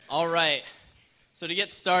All right. So to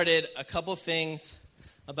get started, a couple things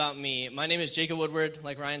about me. My name is Jacob Woodward.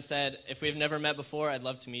 Like Ryan said, if we've never met before, I'd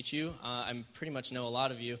love to meet you. I pretty much know a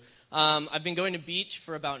lot of you. I've been going to Beach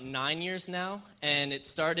for about 9 years now, and it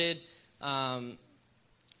started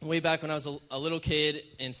way back when I was a little kid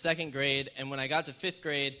in second grade. And when I got to fifth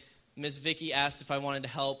grade, Miss Vicky asked if I wanted to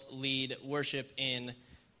help lead worship in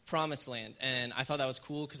Promised Land. And I thought that was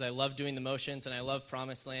cool because I love doing the motions and I love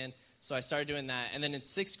Promised Land. So I started doing that. And then in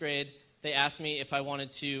sixth grade, they asked me if I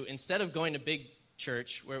wanted to, instead of going to big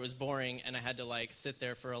church where it was boring and I had to sit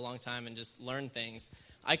there for a long time and just learn things,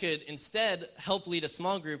 I could instead help lead a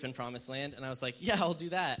small group in Promised Land. And I was like, yeah, I'll do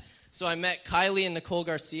that. So I met Kylie and Nicole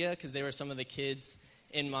Garcia because they were some of the kids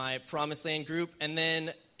in my Promised Land group. And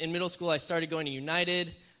then in middle school, I started going to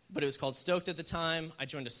United, but it was called Stoked at the time. I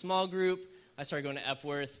joined a small group. I started going to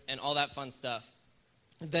Epworth and all that fun stuff.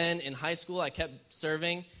 Then in high school, I kept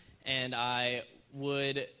serving, and I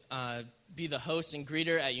would be the host and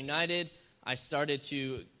greeter at United. I started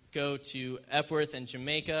to go to Epworth and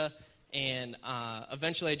Jamaica, and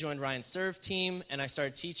eventually I joined Ryan's serve team, and I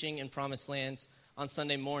started teaching in Promised Lands on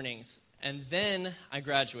Sunday mornings. And then I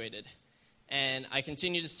graduated, and I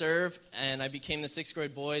continued to serve, and I became the sixth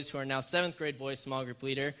grade boys, who are now seventh grade boys small group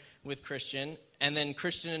leader with Christian. And then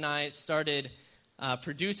Christian and I started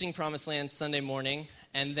producing Promised Land Sunday morning.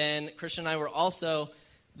 And then Christian and I were also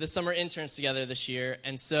the summer interns together this year.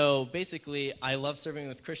 And so basically, I love serving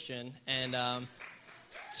with Christian. And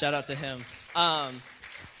shout out to him.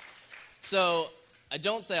 So I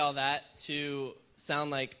don't say all that to sound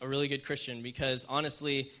like a really good Christian, because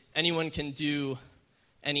honestly, anyone can do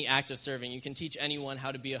any act of serving. You can teach anyone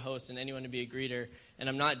how to be a host and anyone to be a greeter. And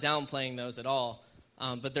I'm not downplaying those at all.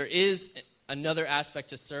 But there is another aspect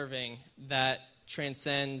to serving that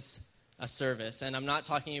transcends a service. And I'm not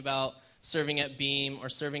talking about serving at Beam or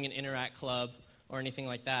serving in Interact Club or anything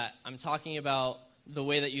like that. I'm talking about the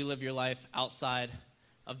way that you live your life outside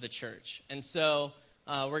of the church. And so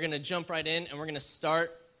we're going to jump right in, and we're going to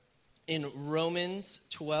start in Romans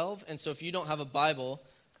 12. And so if you don't have a Bible,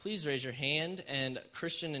 please raise your hand, and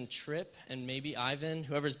Christian and Tripp and maybe Ivan,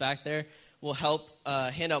 whoever's back there, will help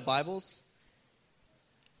hand out Bibles.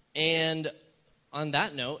 And on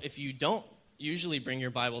that note, if you don't usually bring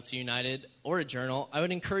your Bible to United or a journal, I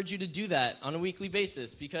would encourage you to do that on a weekly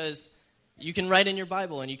basis, because you can write in your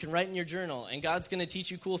Bible and you can write in your journal, and God's going to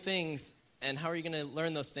teach you cool things. And how are you going to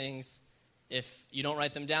learn those things if you don't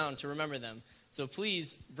write them down to remember them? So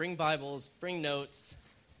please bring Bibles, bring notes.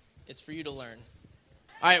 It's for you to learn.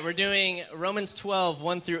 All right, we're doing Romans 12,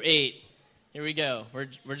 1 through 8. Here we go. We're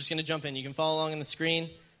just going to jump in. You can follow along on the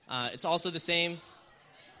screen. It's also the same.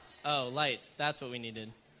 Oh, lights. That's what we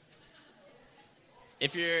needed.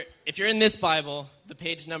 If you're in this Bible, the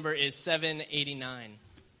page number is 789.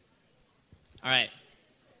 All right.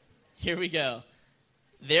 Here we go.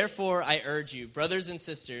 Therefore, I urge you, brothers and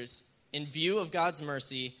sisters, in view of God's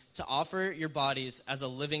mercy, to offer your bodies as a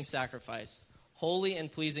living sacrifice, holy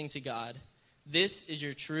and pleasing to God. This is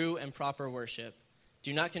your true and proper worship.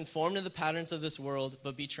 Do not conform to the patterns of this world,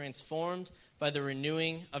 but be transformed by the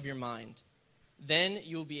renewing of your mind. Then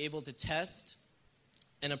you will be able to test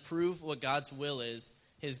and approve what God's will is,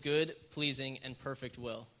 his good, pleasing, and perfect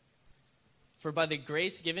will. For by the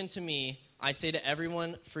grace given to me, I say to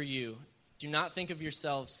everyone for you, do not think of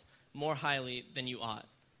yourselves more highly than you ought,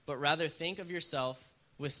 but rather think of yourself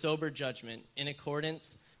with sober judgment in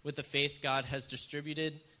accordance with the faith God has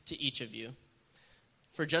distributed to each of you.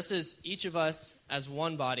 For just as each of us as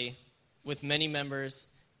one body with many members,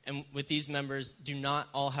 and with these members do not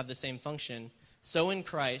all have the same function, so in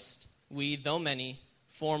Christ, we, though many,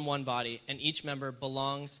 form one body, and each member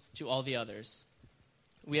belongs to all the others.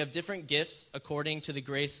 We have different gifts according to the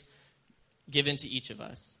grace given to each of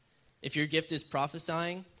us. If your gift is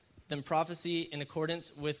prophesying, then prophesy in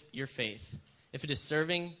accordance with your faith. If it is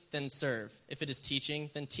serving, then serve. If it is teaching,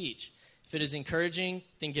 then teach. If it is encouraging,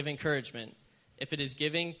 then give encouragement. If it is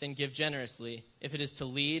giving, then give generously. If it is to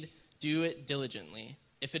lead, do it diligently.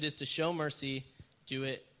 If it is to show mercy, do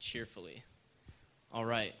it cheerfully. All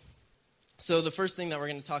right. So the first thing that we're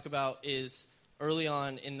going to talk about is early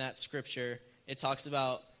on in that scripture, it talks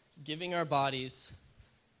about giving our bodies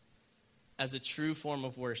as a true form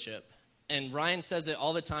of worship. And Ryan says it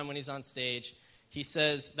all the time when he's on stage. He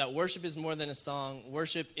says that worship is more than a song.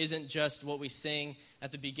 Worship isn't just what we sing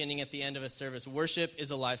at the beginning, at the end of a service. Worship is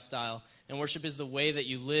a lifestyle, and worship is the way that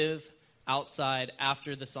you live outside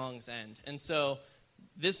after the songs end. And so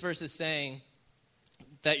this verse is saying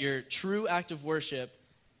that your true act of worship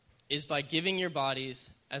is by giving your bodies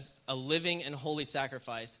as a living and holy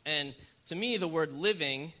sacrifice. And to me, the word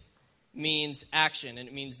living means action, and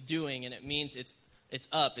it means doing, and it means it's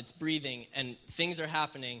up, it's breathing, and things are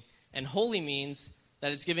happening. And holy means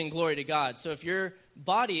that it's giving glory to God. So if your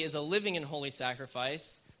body is a living and holy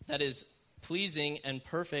sacrifice that is pleasing and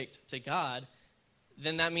perfect to God,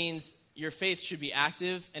 then that means your faith should be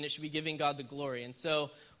active and it should be giving God the glory. And so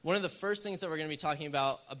one of the first things that we're going to be talking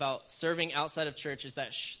about serving outside of church is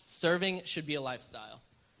that serving should be a lifestyle.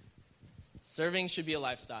 Serving should be a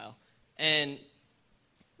lifestyle. And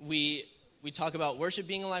we talk about worship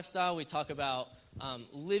being a lifestyle. We talk about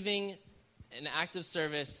living an active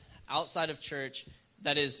service outside of church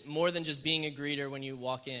that is more than just being a greeter when you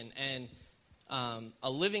walk in. And a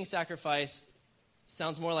living sacrifice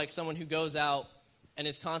sounds more like someone who goes out and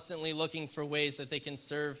is constantly looking for ways that they can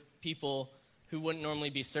serve people who wouldn't normally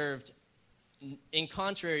be served, in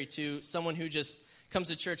contrary to someone who just comes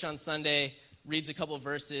to church on Sunday, reads a couple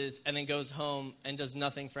verses, and then goes home and does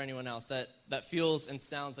nothing for anyone else. That feels and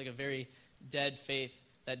sounds like a very dead faith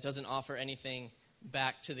that doesn't offer anything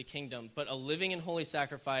back to the kingdom. But a living and holy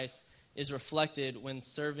sacrifice is reflected when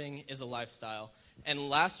serving is a lifestyle. And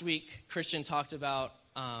last week, Christian talked about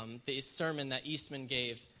the sermon that Eastman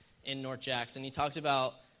gave in North Jackson. He talked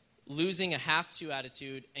about losing a have-to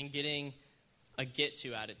attitude and getting a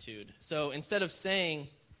get-to attitude. So instead of saying,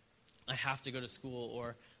 I have to go to school,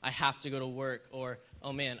 or I have to go to work, or,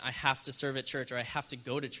 oh man, I have to serve at church, or I have to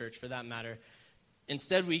go to church for that matter,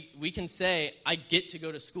 instead we can say, I get to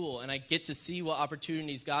go to school, and I get to see what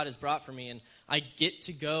opportunities God has brought for me, and I get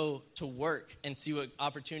to go to work and see what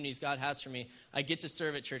opportunities God has for me. I get to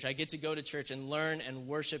serve at church. I get to go to church and learn and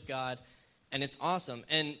worship God, and it's awesome.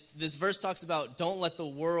 And this verse talks about don't let the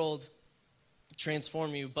world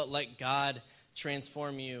transform you, but let God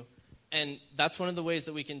transform you. And that's one of the ways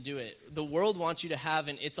that we can do it. The world wants you to have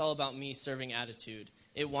an it's all about me serving attitude.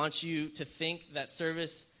 It wants you to think that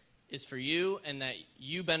service is for you and that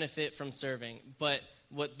you benefit from serving. But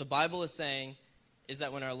what the Bible is saying is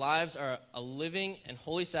that when our lives are a living and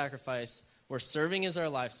holy sacrifice, where serving is our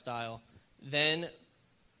lifestyle, then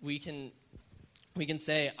we can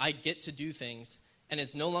say, I get to do things, and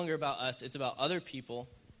it's no longer about us, it's about other people,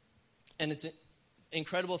 and it's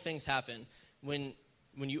incredible things happen when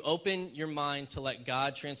you open your mind to let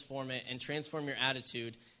God transform it and transform your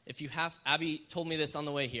attitude. If you have, Abby told me this on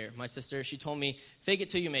the way here, my sister, she told me, fake it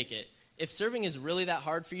till you make it. If serving is really that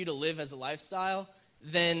hard for you to live as a lifestyle,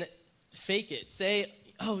 then fake it. Say,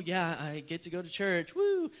 oh yeah, I get to go to church,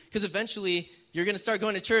 woo. Because eventually you're going to start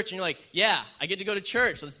going to church and you're like, yeah, I get to go to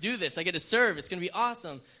church, let's do this. I get to serve, it's going to be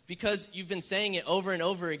awesome. Because you've been saying it over and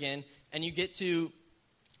over again, and you get to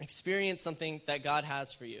experience something that God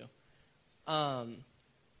has for you.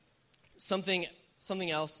 Something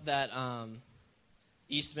else that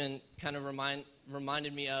Eastman kind of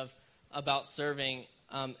reminded me of about serving,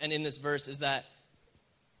 and in this verse, is that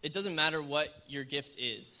it doesn't matter what your gift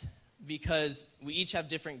is, because we each have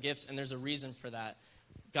different gifts, and there's a reason for that.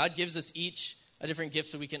 God gives us each a different gift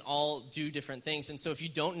so we can all do different things. And so if you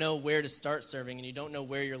don't know where to start serving, and you don't know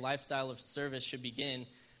where your lifestyle of service should begin,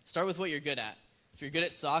 start with what you're good at. If you're good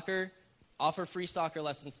at soccer, offer free soccer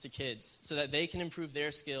lessons to kids so that they can improve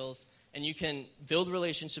their skills, and you can build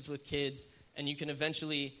relationships with kids, and you can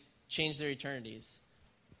eventually change their eternities.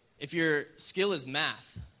 If your skill is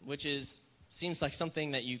math, which seems like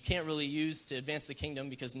something that you can't really use to advance the kingdom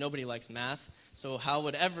because nobody likes math, so how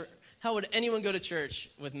would anyone go to church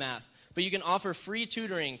with math? But you can offer free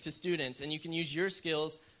tutoring to students, and you can use your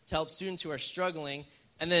skills to help students who are struggling,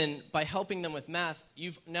 and then by helping them with math,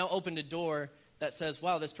 you've now opened a door that says,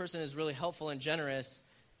 wow, this person is really helpful and generous,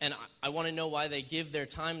 and I want to know why they give their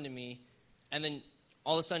time to me. And then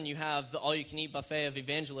all of a sudden you have the all-you-can-eat buffet of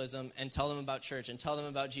evangelism, and tell them about church and tell them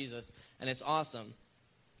about Jesus, and it's awesome.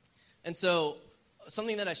 And so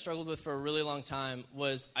something that I struggled with for a really long time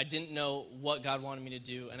was I didn't know what God wanted me to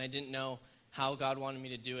do, and I didn't know how God wanted me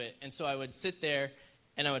to do it. And so I would sit there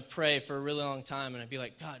and I would pray for a really long time, and I'd be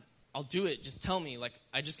like, God, I'll do it. Just tell me. Like,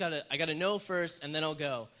 I gotta know first, and then I'll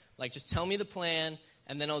go. Like, just tell me the plan,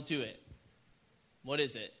 and then I'll do it. What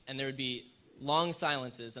is it? And there would be long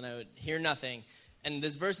silences, and I would hear nothing. And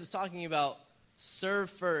this verse is talking about serve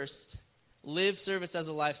first, live service as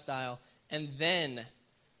a lifestyle, and then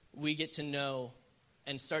we get to know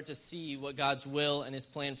and start to see what God's will and his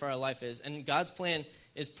plan for our life is. And God's plan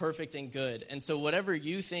is perfect and good. And so whatever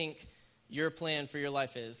you think your plan for your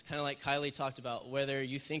life is, kind of like Kylie talked about, whether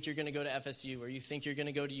you think you're going to go to FSU or you think you're going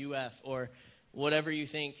to go to UF or whatever you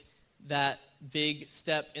think that big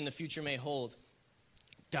step in the future may hold,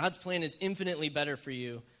 God's plan is infinitely better for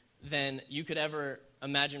you than you could ever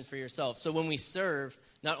imagine for yourself. So when we serve,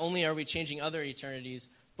 not only are we changing other eternities,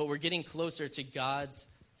 but we're getting closer to God's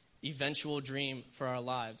eventual dream for our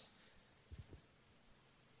lives.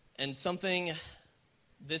 And something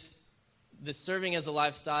this serving as a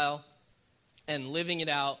lifestyle and living it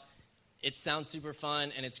out, it sounds super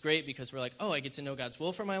fun, and it's great because we're like, oh, I get to know God's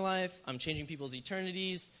will for my life. I'm changing people's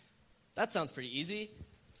eternities. That sounds pretty easy.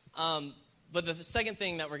 But the second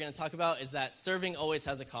thing that we're going to talk about is that serving always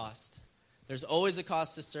has a cost. There's always a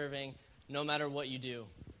cost to serving, no matter what you do.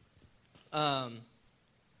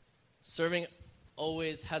 Serving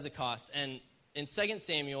always has a cost. And in 2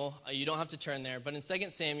 Samuel, you don't have to turn there, but in 2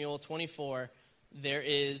 Samuel 24,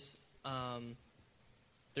 there's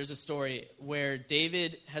a story where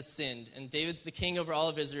David has sinned, and David's the king over all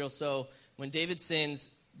of Israel. So when David sins,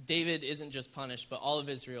 David isn't just punished, but all of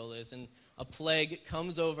Israel is. And a plague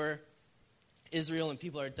comes over Israel, and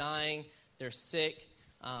people are dying, they're sick,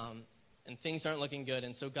 and things aren't looking good.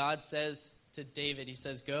 And so God says to David, he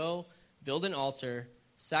says, go, build an altar,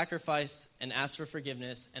 sacrifice, and ask for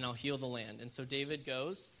forgiveness, and I'll heal the land. And so David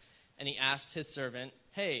goes, and he asks his servant,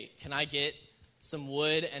 hey, can I get some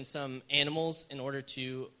wood and some animals in order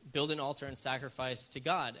to build an altar and sacrifice to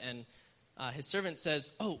God? And his servant says,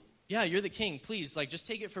 oh, yeah, you're the king. Please, just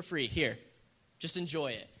take it for free. Here, just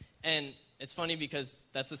enjoy it. And it's funny because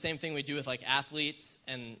that's the same thing we do with, athletes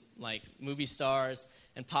and, movie stars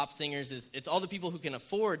and pop singers. It's all the people who can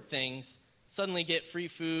afford things suddenly get free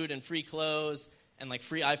food and free clothes and,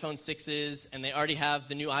 free iPhone 6s, and they already have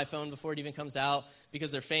the new iPhone before it even comes out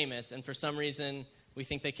because they're famous, and for some reason we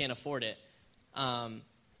think they can't afford it.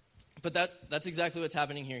 But that's exactly what's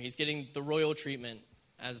happening here. He's getting the royal treatment,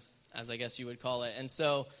 as I guess you would call it. And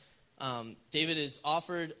so David is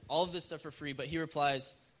offered all of this stuff for free, but he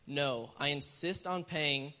replies, no, I insist on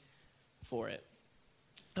paying for it.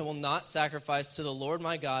 I will not sacrifice to the Lord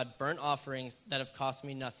my God burnt offerings that have cost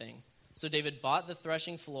me nothing. So David bought the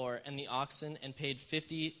threshing floor and the oxen and paid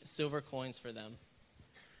 50 silver coins for them.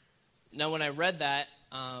 Now, when I read that,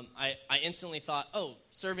 I instantly thought, oh,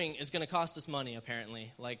 serving is going to cost us money,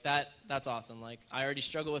 apparently. That's awesome. I already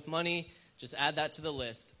struggle with money. Just add that to the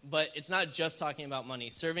list. But it's not just talking about money.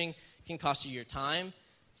 Serving can cost you your time.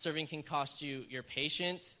 Serving can cost you your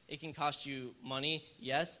patience. It can cost you money,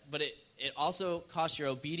 yes, but it also costs your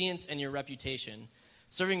obedience and your reputation.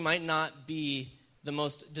 Serving might not be the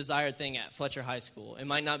most desired thing at Fletcher High School. It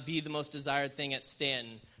might not be the most desired thing at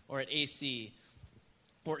Stanton or at AC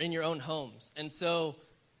or in your own homes. And so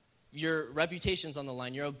your reputation's on the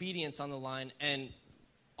line, your obedience on the line, and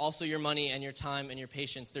also your money and your time and your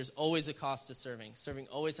patience. There's always a cost to serving. Serving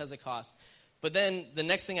always has a cost. But then the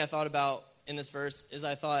next thing I thought about in this verse is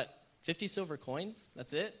I thought, 50 silver coins?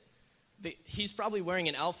 That's it? He's probably wearing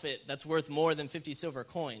an outfit that's worth more than 50 silver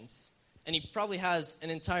coins. And he probably has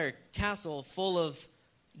an entire castle full of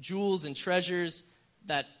jewels and treasures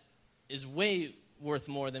that is way worth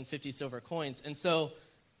more than 50 silver coins. And so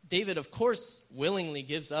David, of course, willingly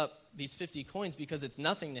gives up these 50 coins because it's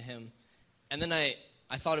nothing to him. And then I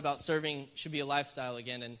thought about serving should be a lifestyle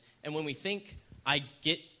again. And when we think I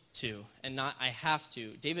get to and not I have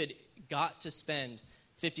to, David got to spend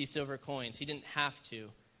 50 silver coins. He didn't have to.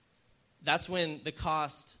 That's when the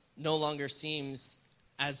cost no longer seems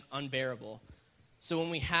as unbearable. So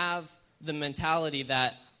when we have the mentality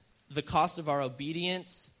that the cost of our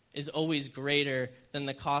obedience is always greater than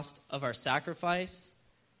the cost of our sacrifice,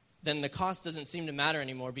 then the cost doesn't seem to matter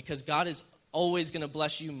anymore because God is always going to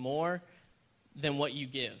bless you more than what you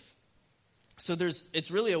give. So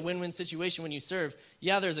it's really a win-win situation when you serve.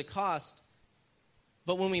 Yeah, there's a cost,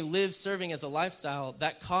 but when we live serving as a lifestyle,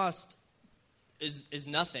 that cost is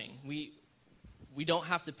nothing. We don't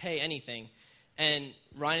have to pay anything. And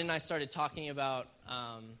Ryan and I started talking about,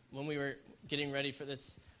 when we were getting ready for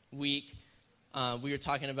this week, we were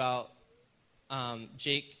talking about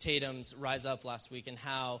Jake Tatum's Rise Up last week and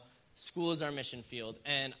how school is our mission field.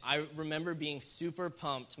 And I remember being super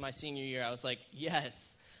pumped my senior year. I was like,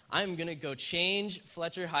 yes, I'm going to go change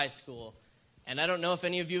Fletcher High School. And I don't know if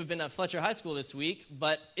any of you have been at Fletcher High School this week,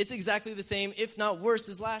 but it's exactly the same, if not worse,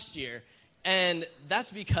 as last year. And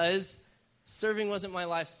that's because serving wasn't my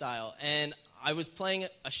lifestyle. And I was playing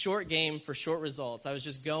a short game for short results. I was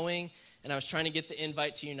just going, and I was trying to get the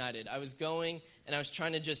invite to United. I was going, and I was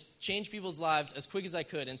trying to just change people's lives as quick as I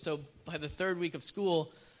could. And so by the third week of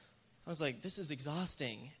school, I was like, this is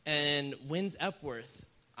exhausting. And when's Epworth?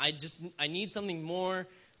 I need something more.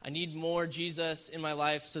 I need more Jesus in my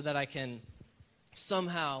life so that I can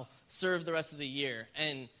somehow serve the rest of the year.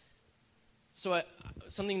 And so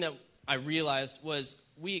something that I realized was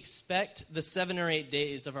we expect the 7 or 8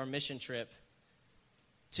 days of our mission trip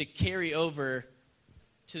to carry over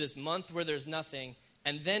to this month where there's nothing,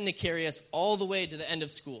 and then to carry us all the way to the end of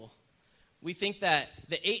school. We think that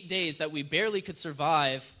the 8 days that we barely could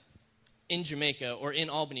survive in Jamaica or in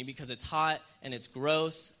Albany because it's hot and it's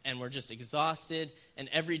gross and we're just exhausted and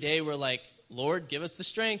every day we're like, Lord, give us the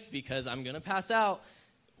strength because I'm going to pass out.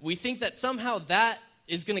 We think that somehow that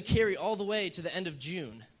is going to carry all the way to the end of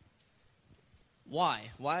June. Why?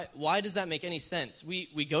 Why does that make any sense?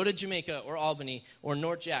 We go to Jamaica or Albany or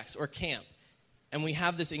North Jacks or camp, and we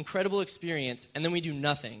have this incredible experience, and then we do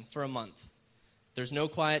nothing for a month. There's no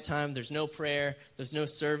quiet time. There's no prayer. There's no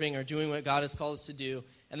serving or doing what God has called us to do.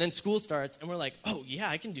 And then school starts, and we're like, oh, yeah,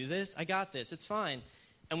 I can do this. I got this. It's fine.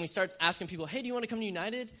 And we start asking people, hey, do you want to come to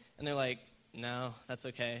United? And they're like, no, that's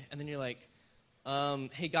okay. And then you're like,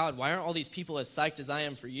 hey, God, why aren't all these people as psyched as I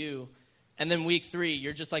am for you? And then week 3,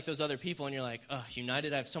 you're just like those other people, and you're like, oh,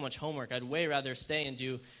 United, I have so much homework. I'd way rather stay and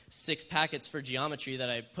do 6 packets for geometry that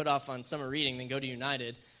I put off on summer reading than go to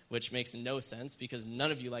United, which makes no sense because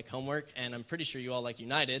none of you like homework, and I'm pretty sure you all like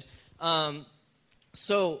United.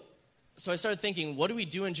 So I started thinking, what do we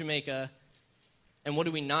do in Jamaica, and what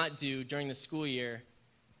do we not do during the school year,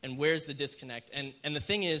 and where's the disconnect? And the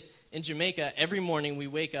thing is, in Jamaica, every morning we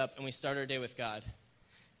wake up and we start our day with God.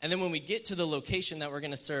 And then when we get to the location that we're going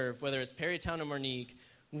to serve, whether it's Perrytown or Mornigue,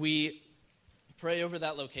 we pray over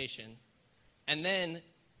that location. And then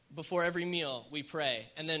before every meal, we pray.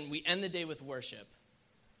 And then we end the day with worship.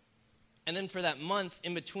 And then for that month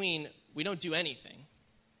in between, we don't do anything.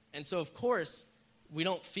 And so, of course, we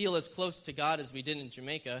don't feel as close to God as we did in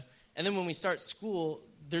Jamaica. And then when we start school,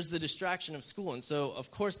 there's the distraction of school. And so, of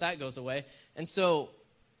course, that goes away. And so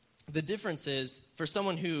the difference is, for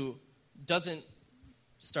someone who doesn't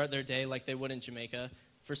start their day like they would in Jamaica,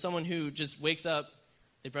 for someone who just wakes up,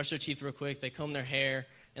 they brush their teeth real quick, they comb their hair,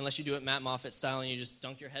 unless you do it Matt Moffat style and you just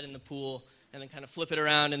dunk your head in the pool and then kind of flip it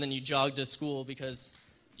around and then you jog to school because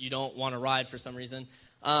you don't want to ride for some reason.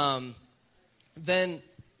 Then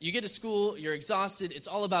you get to school, you're exhausted, it's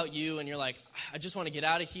all about you, and you're like, I just want to get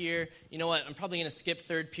out of here. You know what, I'm probably going to skip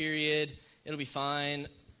third period. It'll be fine.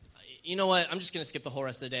 You know what, I'm just going to skip the whole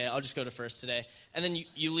rest of the day. I'll just go to first today. And then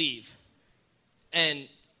you leave. And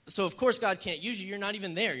so, of course, God can't use you. You're not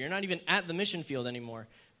even there. You're not even at the mission field anymore.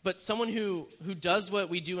 But someone who does what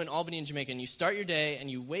we do in Albany and Jamaica, and you start your day,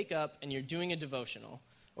 and you wake up, and you're doing a devotional,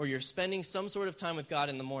 or you're spending some sort of time with God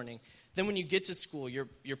in the morning, then when you get to school,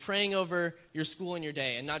 you're praying over your school and your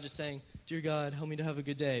day, and not just saying, dear God, help me to have a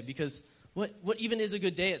good day. Because what even is a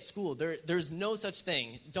good day at school? There's no such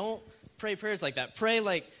thing. Don't pray prayers like that. Pray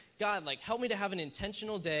like, God, help me to have an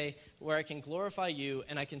intentional day where I can glorify you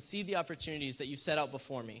and I can see the opportunities that you've set out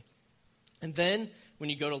before me. And then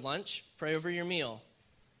when you go to lunch, pray over your meal.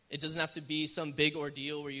 It doesn't have to be some big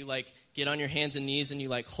ordeal where you get on your hands and knees and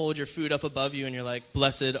you hold your food up above you and you're like,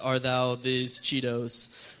 blessed are thou these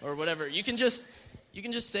Cheetos or whatever. You can just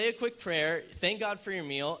say a quick prayer, thank God for your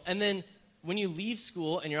meal, and then when you leave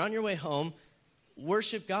school and you're on your way home,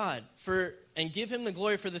 worship God and give him the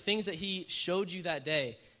glory for the things that he showed you that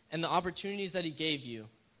day and the opportunities that he gave you.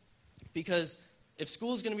 Because if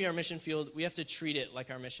school is going to be our mission field, we have to treat it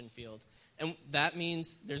like our mission field. And that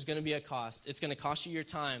means there's going to be a cost. It's going to cost you your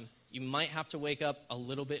time. You might have to wake up a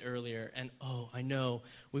little bit earlier. And, I know,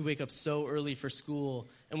 we wake up so early for school,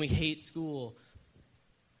 and we hate school.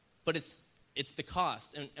 But it's the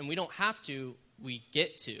cost. And we don't have to, we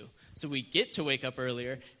get to. So we get to wake up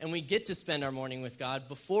earlier, and we get to spend our morning with God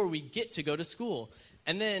before we get to go to school.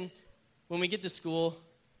 And then when we get to school,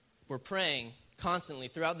 we're praying constantly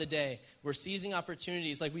throughout the day. We're seizing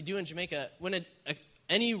opportunities like we do in Jamaica. When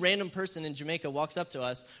any random person in Jamaica walks up to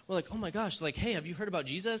us, we're like, oh my gosh, hey, have you heard about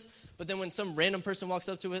Jesus? But then when some random person walks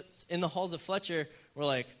up to us in the halls of Fletcher, we're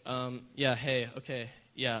like, yeah, hey, okay,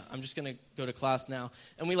 yeah, I'm just going to go to class now.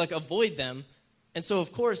 And we avoid them. And so,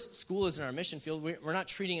 of course, school isn't our mission field. We're not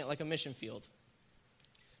treating it like a mission field.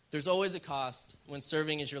 There's always a cost when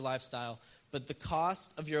serving is your lifestyle. But the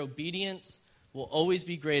cost of your obedience will always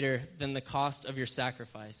be greater than the cost of your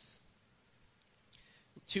sacrifice.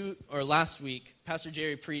 Last week, Pastor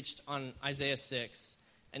Jerry preached on Isaiah 6,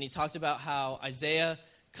 and he talked about how Isaiah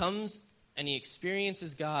comes and he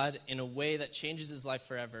experiences God in a way that changes his life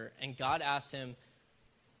forever. And God asks him,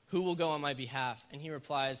 who will go on my behalf? And he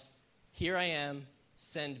replies, here I am,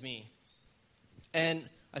 send me. And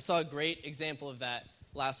I saw a great example of that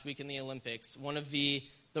last week in the Olympics. One of the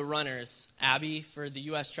runners, Abby, for the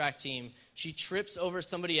U.S. track team, she trips over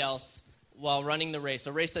somebody else while running the race,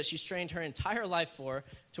 a race that she's trained her entire life for,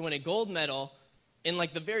 to win a gold medal. In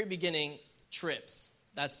the very beginning, trips.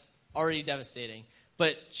 That's already devastating.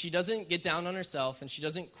 But she doesn't get down on herself and she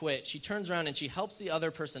doesn't quit. She turns around and she helps the other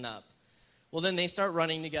person up. Well, then they start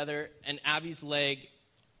running together and Abby's leg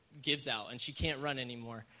gives out and she can't run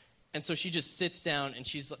anymore. And so she just sits down and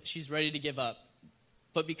she's ready to give up.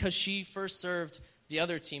 But because she first served the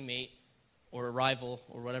other teammate or a rival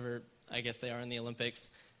or whatever I guess they are in the Olympics,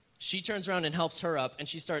 she turns around and helps her up, and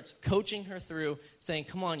she starts coaching her through, saying,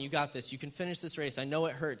 come on, you got this. You can finish this race. I know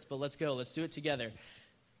it hurts, but let's go. Let's do it together.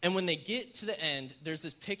 And when they get to the end, there's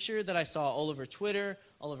this picture that I saw all over Twitter,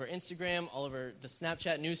 all over Instagram, all over the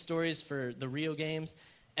Snapchat news stories for the Rio Games,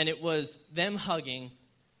 and it was them hugging,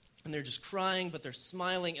 and they're just crying, but they're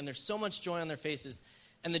smiling, and there's so much joy on their faces.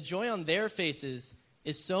 And the joy on their faces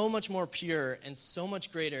is so much more pure and so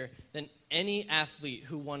much greater than any athlete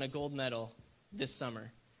who won a gold medal this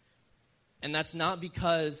summer. And that's not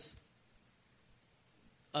because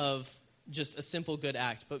of just a simple good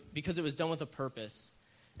act, but because it was done with a purpose.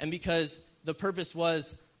 And because the purpose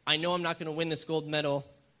was, I know I'm not going to win this gold medal,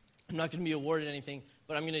 I'm not going to be awarded anything,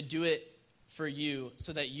 but I'm going to do it for you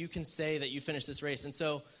so that you can say that you finished this race. And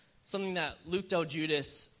so something that Luke Del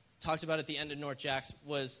Judas talked about at the end of North Jacks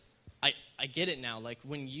was, I get it now. Like,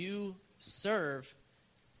 when you serve,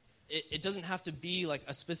 it doesn't have to be like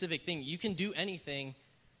a specific thing. You can do anything,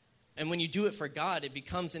 and when you do it for God, it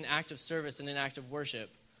becomes an act of service and an act of worship.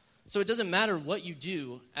 So it doesn't matter what you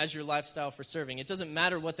do as your lifestyle for serving. It doesn't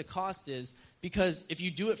matter what the cost is, because if you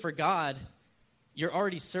do it for God, you're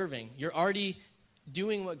already serving. You're already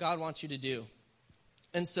doing what God wants you to do.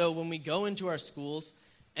 And so when we go into our schools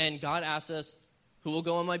and God asks us, who will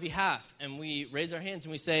go on my behalf? And we raise our hands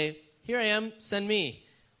and we say, here I am, send me.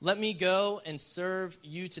 Let me go and serve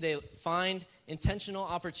you today. Find intentional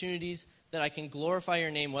opportunities that I can glorify your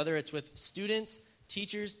name, whether it's with students,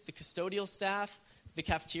 teachers, the custodial staff, the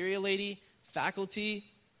cafeteria lady, faculty,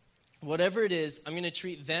 whatever it is. I'm going to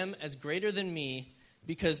treat them as greater than me,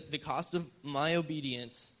 because the cost of my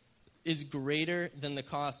obedience is greater than the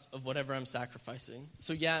cost of whatever I'm sacrificing.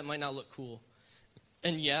 So yeah, it might not look cool.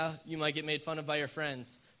 And yeah, you might get made fun of by your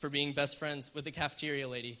friends for being best friends with the cafeteria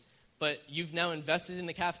lady. But you've now invested in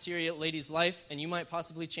the cafeteria lady's life, and you might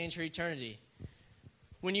possibly change her eternity.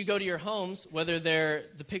 When you go to your homes, whether they're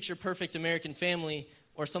the picture-perfect American family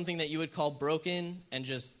or something that you would call broken and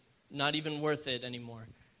just not even worth it anymore,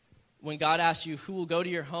 when God asks you who will go to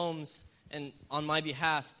your homes and on my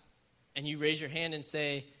behalf, and you raise your hand and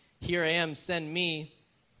say, here I am, send me,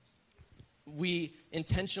 we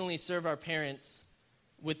intentionally serve our parents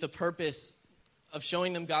with the purpose of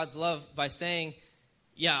showing them God's love by saying,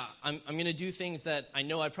 yeah, I'm going to do things that I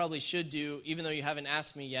know I probably should do, even though you haven't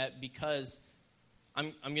asked me yet, because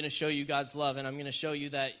I'm going to show you God's love, and I'm going to show you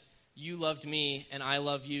that you loved me and I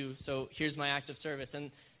love you, so here's my act of service.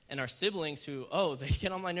 And our siblings who, they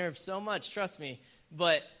get on my nerves so much, trust me,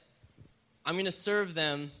 but I'm going to serve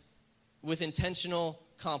them with intentional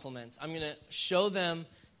compliments. I'm going to show them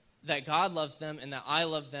that God loves them and that I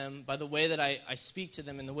love them by the way that I speak to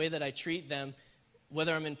them and the way that I treat them,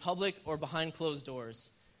 whether I'm in public or behind closed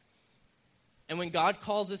doors. And when God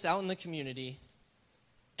calls us out in the community,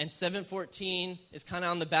 and 714 is kind of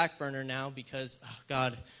on the back burner now because,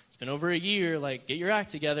 God, it's been over a year, get your act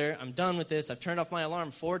together, I'm done with this, I've turned off my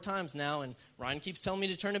alarm 4 times now, and Ryan keeps telling me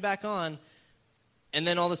to turn it back on. And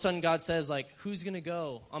then all of a sudden God says, who's going to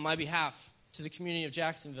go on my behalf to the community of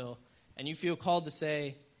Jacksonville? And you feel called to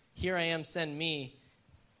say, here I am, send me.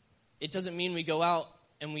 It doesn't mean we go out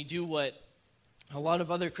and we do what a lot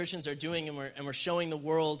of other Christians are doing, and we're showing the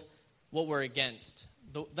world what we're against.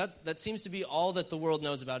 That seems to be all that the world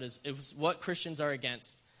knows about is what Christians are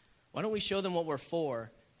against. Why don't we show them what we're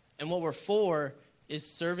for? And what we're for is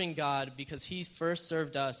serving God, because he first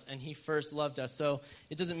served us and he first loved us. So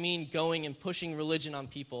it doesn't mean going and pushing religion on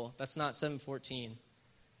people. That's not 714.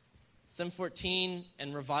 714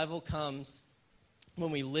 and revival comes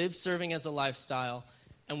when we live serving as a lifestyle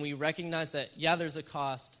and we recognize that, there's a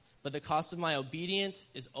cost, but the cost of my obedience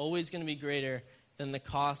is always going to be greater than the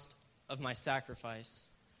cost of my sacrifice.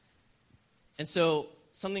 And so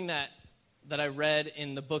something that I read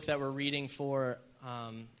in the book that we're reading for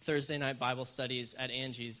Thursday night Bible studies at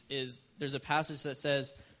Angie's is there's a passage that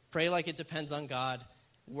says, pray like it depends on God,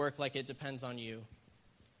 work like it depends on you.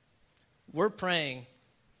 We're praying,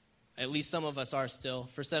 at least some of us are still,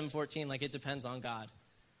 for 714 like it depends on God.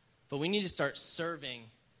 But we need to start serving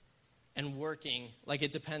and working like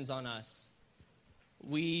it depends on us.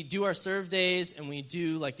 We do our serve days and we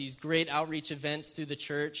do these great outreach events through the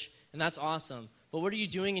church, and that's awesome. But what are you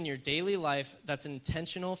doing in your daily life that's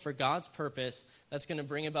intentional for God's purpose that's going to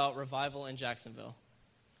bring about revival in Jacksonville?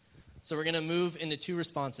 So we're going to move into 2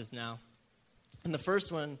 responses now. And the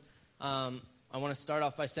first one, I want to start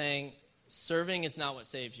off by saying, serving is not what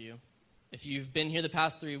saves you. If you've been here the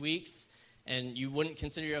past 3 weeks and you wouldn't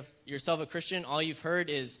consider yourself a Christian, all you've heard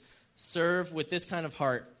is serve with this kind of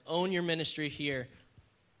heart, own your ministry here,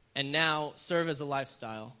 and now serve as a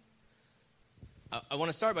lifestyle. I want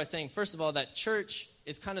to start by saying, first of all, that church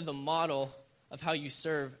is kind of the model of how you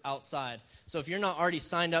serve outside. So if you're not already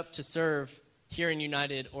signed up to serve here in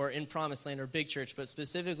United or in Promised Land or Big Church, but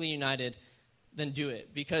specifically United, then do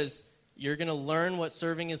it, because you're going to learn what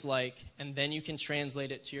serving is like, and then you can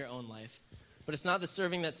translate it to your own life. But it's not the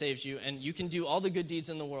serving that saves you, and you can do all the good deeds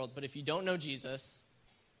in the world, but if you don't know Jesus,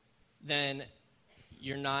 then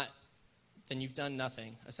you've done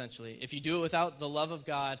nothing, essentially. If you do it without the love of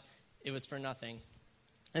God, it was for nothing.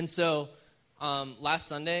 And so last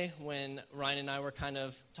Sunday, when Ryan and I were kind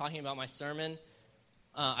of talking about my sermon,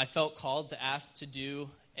 I felt called to ask to do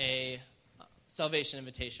a salvation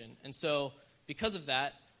invitation. And so because of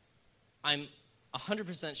that, I'm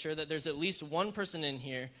 100% sure that there's at least one person in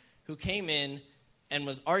here who came in and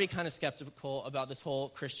was already kind of skeptical about this whole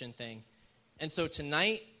Christian thing. And so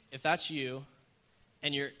tonight, if that's you,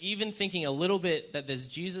 and you're even thinking a little bit that this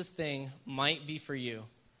Jesus thing might be for you,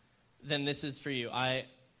 then this is for you. I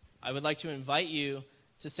would like to invite you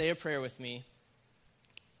to say a prayer with me.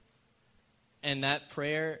 And that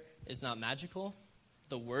prayer is not magical.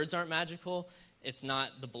 The words aren't magical. It's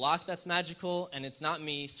not the block that's magical, and it's not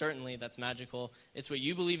me, certainly, that's magical. It's what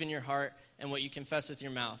you believe in your heart and what you confess with your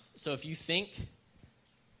mouth. So if you think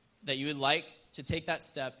that you would like to take that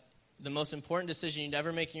step, the most important decision you'd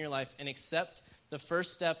ever make in your life, and accept the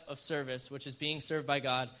first step of service, which is being served by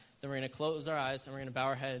God, then we're going to close our eyes, and we're going to bow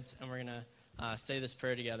our heads, and we're going to say this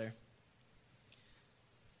prayer together.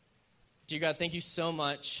 Dear God, thank you so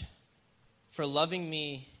much for loving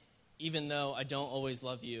me, even though I don't always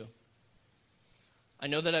love you. I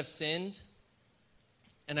know that I've sinned,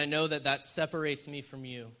 and I know that that separates me from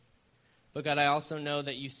you. But God, I also know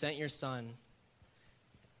that you sent your Son,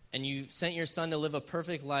 and you sent your Son to live a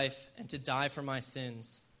perfect life and to die for my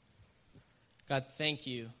sins. God, thank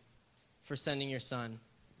you for sending your Son.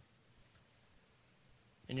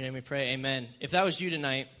 In your name we pray, amen. If that was you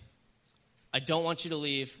tonight, I don't want you to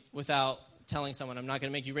leave without telling someone. I'm not going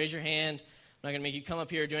to make you raise your hand. I'm not going to make you come up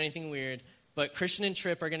here or do anything weird. But Christian and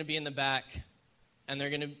Tripp are going to be in the back, and they're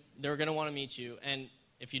going to want to meet you. And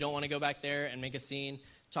if you don't want to go back there and make a scene,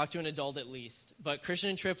 talk to an adult at least. But Christian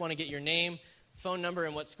and Tripp want to get your name, phone number,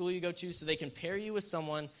 and what school you go to so they can pair you with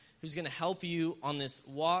someone who's going to help you on this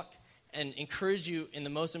walk and encourage you in the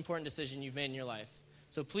most important decision you've made in your life.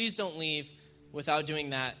 So please don't leave without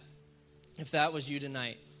doing that if that was you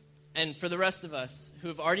tonight. And for the rest of us who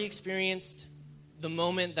have already experienced the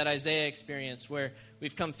moment that Isaiah experienced, where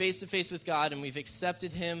we've come face to face with God and we've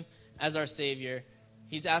accepted him as our Savior,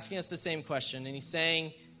 he's asking us the same question, and he's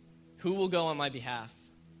saying, who will go on my behalf?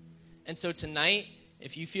 And so tonight,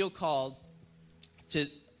 if you feel called to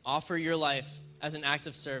offer your life as an act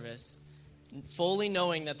of service, fully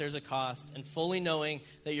knowing that there's a cost, and fully knowing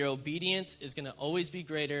that your obedience is going to always be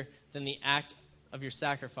greater than the act of your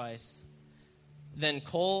sacrifice, then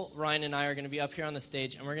Cole, Ryan, and I are going to be up here on the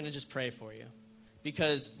stage, and we're going to just pray for you.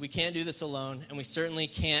 Because we can't do this alone, and we certainly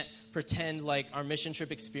can't pretend like our mission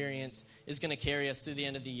trip experience is going to carry us through the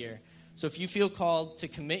end of the year. So if you feel called to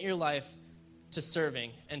commit your life to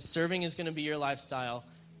serving, and serving is going to be your lifestyle,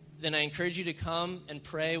 then I encourage you to come and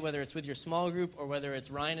pray, whether it's with your small group or whether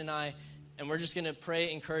it's Ryan and I, and we're just going to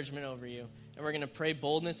pray encouragement over you. And we're going to pray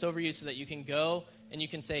boldness over you so that you can go and you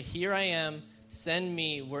can say, here I am, send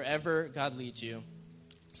me wherever God leads you.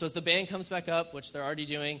 So as the band comes back up, which they're already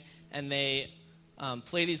doing, and they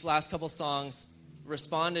play these last couple songs,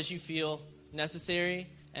 respond as you feel necessary,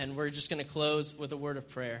 and we're just going to close with a word of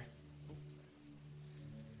prayer.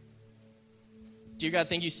 Dear God,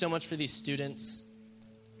 thank you so much for these students.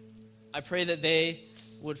 I pray that they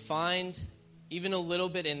would find even a little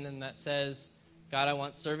bit in them that says, God, I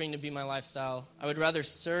want serving to be my lifestyle. I would rather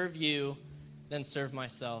serve you than serve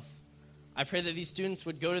myself. I pray that these students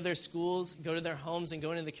would go to their schools, go to their homes, and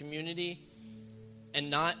go into the community and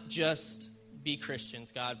not just be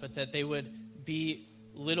Christians, God, but that they would be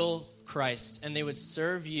little Christ, and they would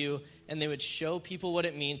serve you, and they would show people what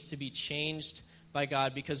it means to be changed by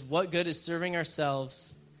God, because what good is serving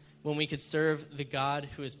ourselves when we could serve the God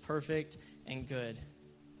who is perfect and good?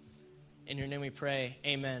 In your name we pray,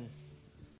 amen.